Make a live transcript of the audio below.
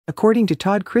According to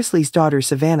Todd Chrisley's daughter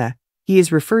Savannah, he is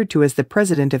referred to as the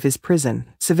president of his prison.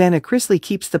 Savannah Chrisley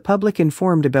keeps the public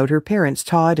informed about her parents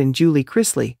Todd and Julie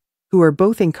Chrisley, who are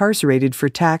both incarcerated for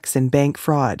tax and bank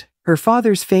fraud. Her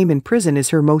father's fame in prison is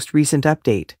her most recent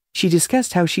update. She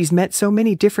discussed how she's met so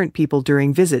many different people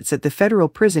during visits at the federal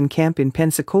prison camp in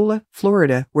Pensacola,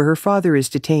 Florida, where her father is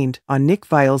detained, on Nick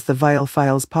Viall's The Viall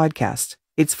Files podcast.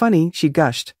 It's funny, she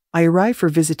gushed. I arrive for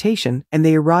visitation, and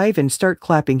they arrive and start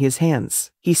clapping his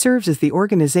hands. He serves as the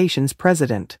organization's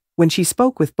president. When she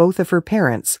spoke with both of her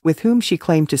parents, with whom she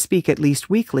claimed to speak at least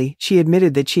weekly, she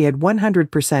admitted that she had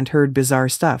 100% heard bizarre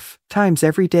stuff. Times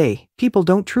every day. People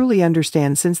don't truly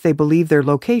understand since they believe their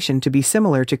location to be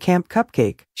similar to Camp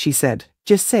Cupcake, she said.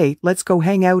 Just say, let's go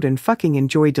hang out and fucking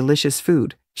enjoy delicious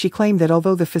food. She claimed that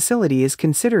although the facility is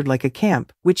considered like a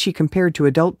camp, which she compared to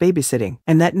adult babysitting,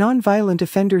 and that non-violent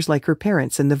offenders like her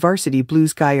parents and the Varsity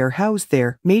Blues guy are housed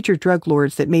there, major drug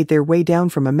lords that made their way down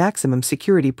from a maximum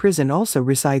security prison also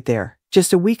reside there.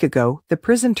 Just a week ago, the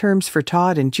prison terms for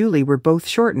Todd and Julie were both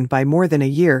shortened by more than a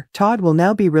year. Todd will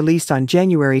now be released on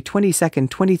January 22,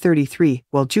 2033,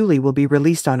 while Julie will be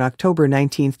released on October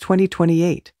 19,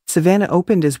 2028. Savannah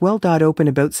opened as well. Open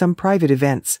about some private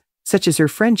events, such as her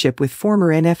friendship with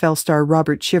former NFL star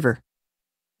Robert Shiver,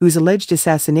 whose alleged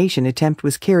assassination attempt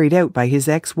was carried out by his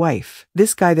ex-wife.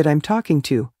 This guy that I'm talking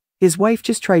to, his wife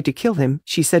just tried to kill him,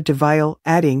 she said to Viall,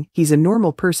 adding, he's a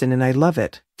normal person and I love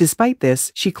it. Despite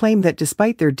this, she claimed that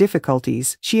despite their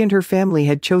difficulties, she and her family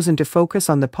had chosen to focus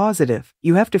on the positive.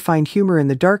 You have to find humor in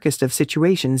the darkest of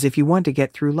situations if you want to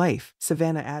get through life,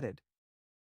 Savannah added.